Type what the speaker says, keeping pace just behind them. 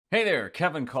Hey there,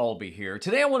 Kevin Colby here.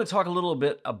 Today I want to talk a little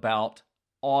bit about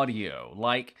audio,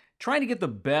 like trying to get the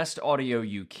best audio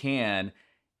you can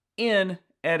in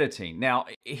editing. Now,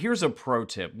 here's a pro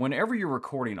tip. Whenever you're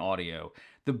recording audio,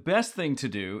 the best thing to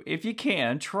do, if you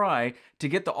can, try to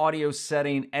get the audio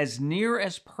setting as near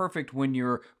as perfect when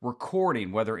you're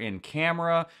recording, whether in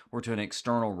camera or to an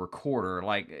external recorder.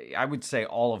 Like I would say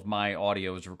all of my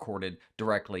audio is recorded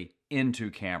directly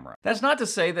into camera. That's not to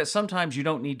say that sometimes you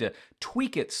don't need to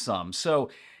tweak it some.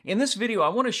 So in this video, I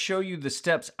want to show you the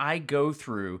steps I go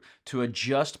through to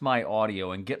adjust my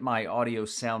audio and get my audio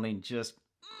sounding just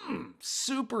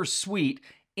super sweet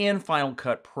in Final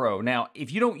Cut Pro. Now,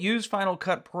 if you don't use Final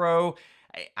Cut Pro,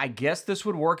 I guess this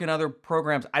would work in other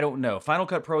programs. I don't know. Final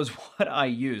Cut Pro is what I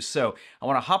use. So I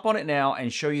want to hop on it now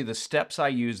and show you the steps I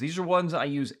use. These are ones I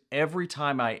use every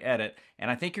time I edit, and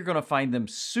I think you're going to find them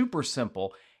super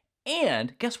simple.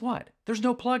 And guess what? There's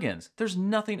no plugins. There's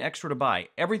nothing extra to buy.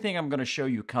 Everything I'm going to show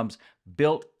you comes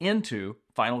built into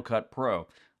Final Cut Pro.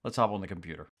 Let's hop on the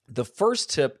computer. The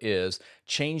first tip is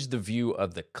change the view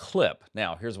of the clip.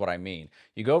 Now, here's what I mean.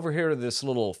 You go over here to this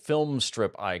little film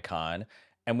strip icon,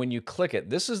 and when you click it,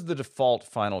 this is the default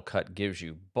Final Cut gives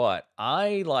you, but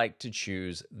I like to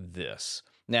choose this.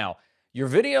 Now, your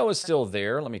video is still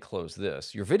there. Let me close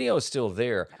this. Your video is still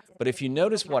there, but if you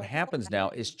notice what happens now,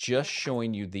 it's just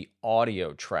showing you the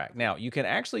audio track. Now, you can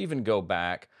actually even go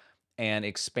back and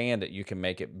expand it. You can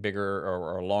make it bigger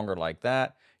or longer like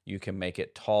that. You can make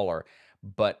it taller.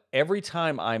 But every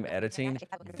time I'm editing,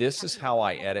 this is how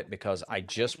I edit because I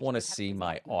just want to see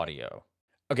my audio.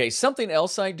 Okay, something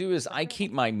else I do is I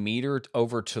keep my meter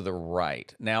over to the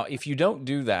right. Now, if you don't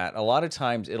do that, a lot of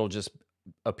times it'll just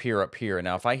appear up here.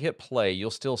 Now, if I hit play,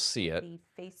 you'll still see it.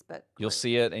 You'll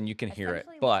see it and you can hear it,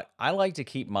 but I like to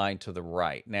keep mine to the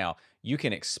right. Now, you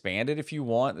can expand it if you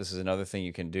want. This is another thing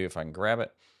you can do if I can grab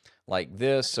it like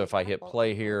this. So if I hit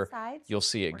play here, you'll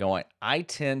see it going. I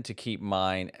tend to keep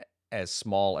mine as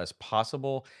small as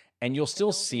possible, and you'll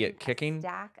still see it kicking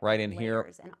right in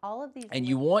here. And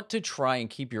you want to try and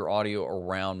keep your audio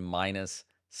around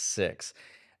 -6.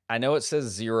 I know it says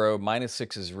 0,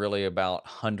 -6 is really about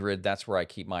 100. That's where I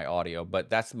keep my audio, but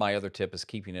that's my other tip is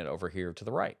keeping it over here to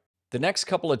the right. The next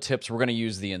couple of tips, we're going to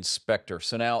use the inspector.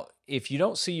 So now, if you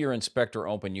don't see your inspector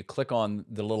open, you click on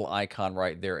the little icon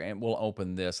right there and it will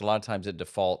open this. A lot of times it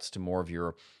defaults to more of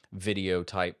your video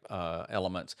type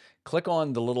elements. Click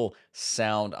on the little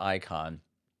sound icon.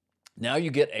 Now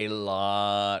you get a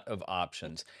lot of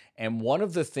options. And one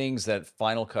of the things that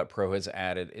Final Cut Pro has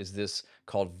added is this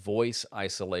called voice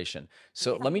isolation.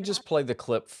 So let me just play the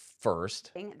clip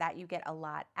first. That you get a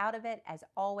lot out of it. As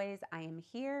always, I am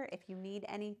here if you need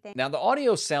anything. Now the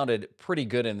audio sounded pretty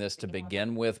good in this to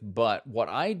begin with, but what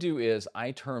I do is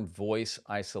I turn voice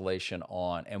isolation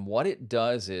on, and what it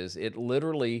does is it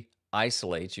literally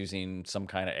isolates using some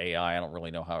kind of AI. I don't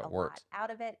really know how it works. Out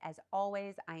of it. As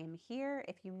always, I am here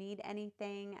if you need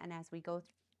anything. And as we go through,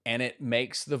 and it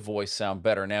makes the voice sound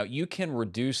better. Now you can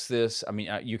reduce this. I mean,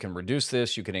 you can reduce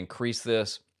this, you can increase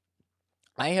this.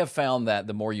 I have found that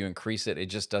the more you increase it, it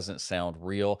just doesn't sound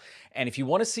real. And if you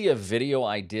want to see a video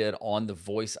I did on the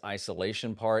voice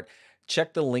isolation part,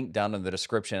 check the link down in the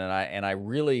description. And I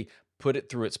really put it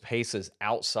through its paces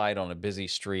outside on a busy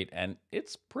street, and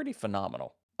it's pretty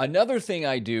phenomenal. Another thing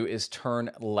I do is turn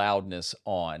loudness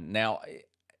on. Now,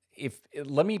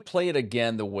 let me play it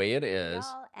again the way it is.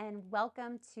 And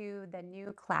welcome to the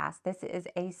new class. This is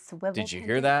a swivel. Did you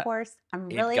hear that? Course. I'm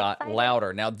really It got excited.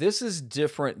 louder. Now, this is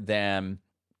different than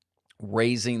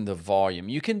raising the volume.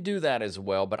 You can do that as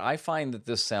well, but I find that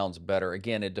this sounds better.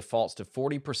 Again, it defaults to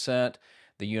 40%,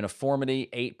 the uniformity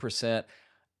 8%.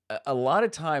 A lot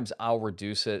of times I'll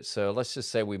reduce it. So let's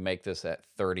just say we make this at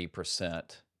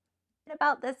 30%.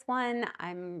 About this one,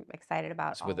 I'm excited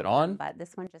about So with it all of on, them, but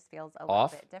this one just feels a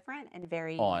off, little bit different and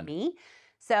very on. me.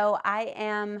 So I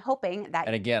am hoping that.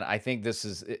 And again, I think this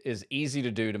is easy to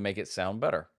do to make it sound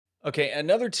better. Okay,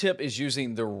 another tip is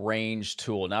using the range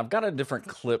tool. Now I've got a different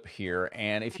clip here,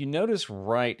 and if you notice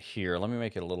right here, let me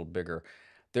make it a little bigger.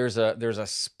 There's a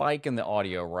spike in the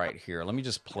audio right here. Let me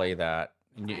just play that,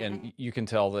 and you can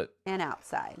tell that. And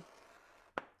outside.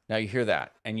 Now you hear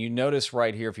that, and you notice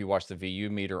right here, if you watch the VU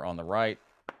meter on the right,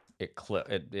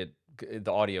 the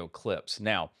audio clips.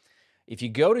 Now, if you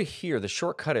go to here, the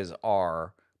shortcut is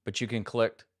R, but you can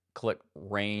click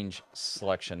range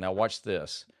selection. Now watch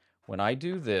this. When I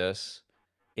do this,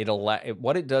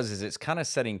 what it does is it's kind of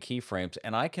setting keyframes,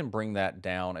 and I can bring that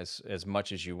down as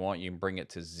much as you want. You can bring it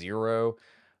to 0,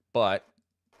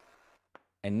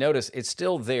 and notice it's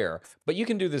still there, but you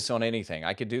can do this on anything.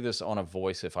 I could do this on a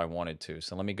voice if I wanted to.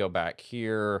 So let me go back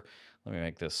here. Let me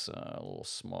make this a little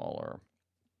smaller.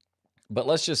 But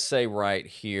let's just say right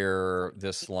here,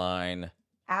 this line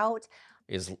Out.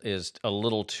 is a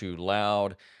little too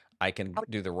loud. I can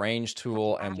do the range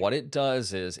tool, and what it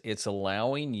does is it's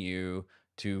allowing you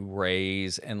to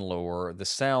raise and lower the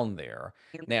sound there.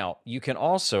 Now, you can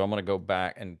also, I'm going to go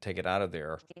back and take it out of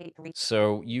there.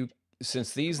 So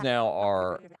since these now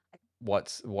are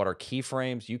what are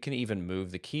keyframes, you can even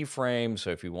move the keyframe. So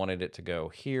if you wanted it to go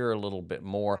here a little bit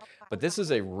more, but this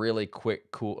is a really quick,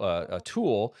 cool a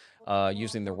tool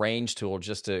using the range tool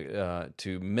just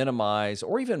to minimize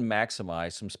or even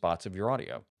maximize some spots of your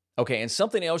audio. Okay, and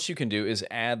something else you can do is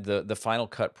add the Final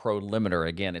Cut Pro limiter.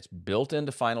 Again, it's built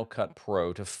into Final Cut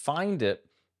Pro. To find it,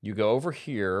 you go over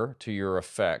here to your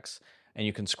effects, and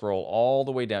you can scroll all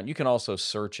the way down. You can also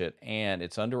search it, and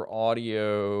it's under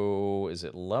audio, is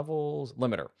it levels?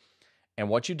 Limiter. And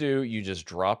what you do, you just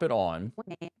drop it on,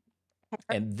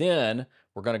 and then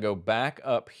we're going to go back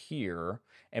up here.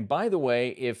 And by the way,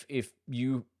 if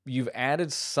you've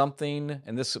added something,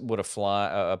 and this would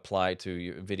apply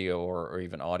to video or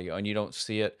even audio, and you don't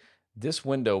see it, this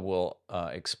window will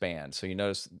expand. So you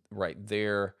notice right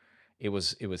there, it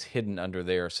was hidden under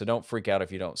there. So don't freak out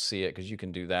if you don't see it, because you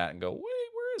can do that and go, wait,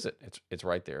 where is it? It's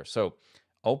right there. So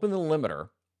open the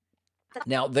limiter.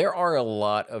 Now, there are a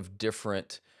lot of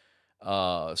different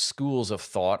schools of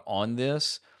thought on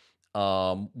this.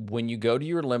 When you go to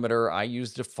your limiter, I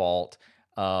use default.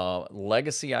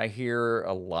 Legacy, I hear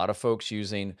a lot of folks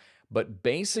using, but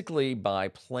basically by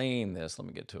playing this, let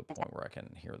me get to a point where I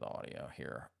can hear the audio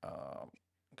here.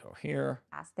 Go here.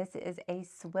 This is a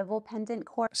swivel pendant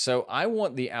cord. So I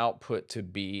want the output to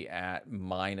be at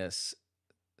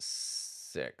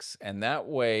 -6, and that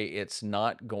way it's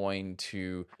not going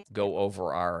to go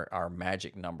over our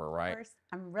magic number, right?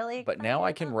 I'm really excited. But now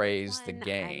I can raise the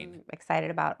gain. I'm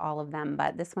excited about all of them,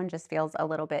 but this one just feels a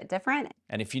little bit different.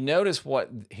 And if you notice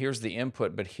here's the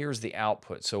input, but here's the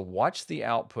output. So watch the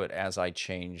output as I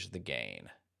change the gain.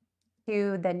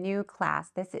 To the new class.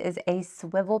 This is a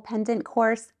swivel pendant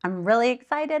course. I'm really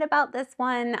excited about this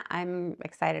one. I'm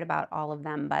excited about all of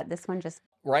them, but this one just...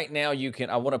 Right now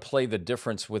I want to play the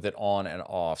difference with it on and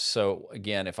off. So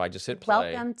again, if I just hit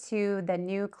play. Welcome to the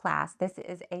new class. This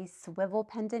is a swivel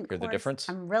pendant course. Hear the difference?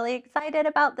 I'm really excited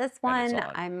about this one.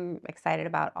 I'm excited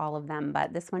about all of them,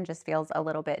 but this one just feels a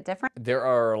little bit different. There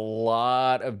are a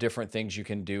lot of different things you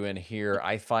can do in here.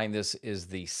 I find this is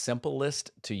the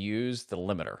simplest to use, the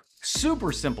limiter.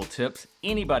 Super simple tips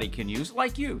anybody can use,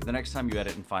 like you, the next time you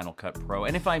edit in Final Cut Pro.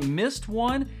 And if I missed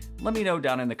one, let me know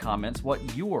down in the comments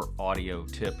what your audio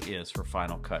tip is for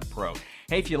Final Cut Pro.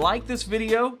 Hey, if you like this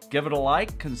video, give it a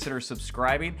like, consider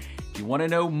subscribing. If you want to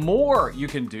know more you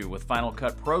can do with Final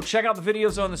Cut Pro, check out the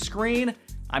videos on the screen.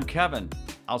 I'm Kevin.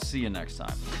 I'll see you next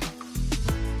time.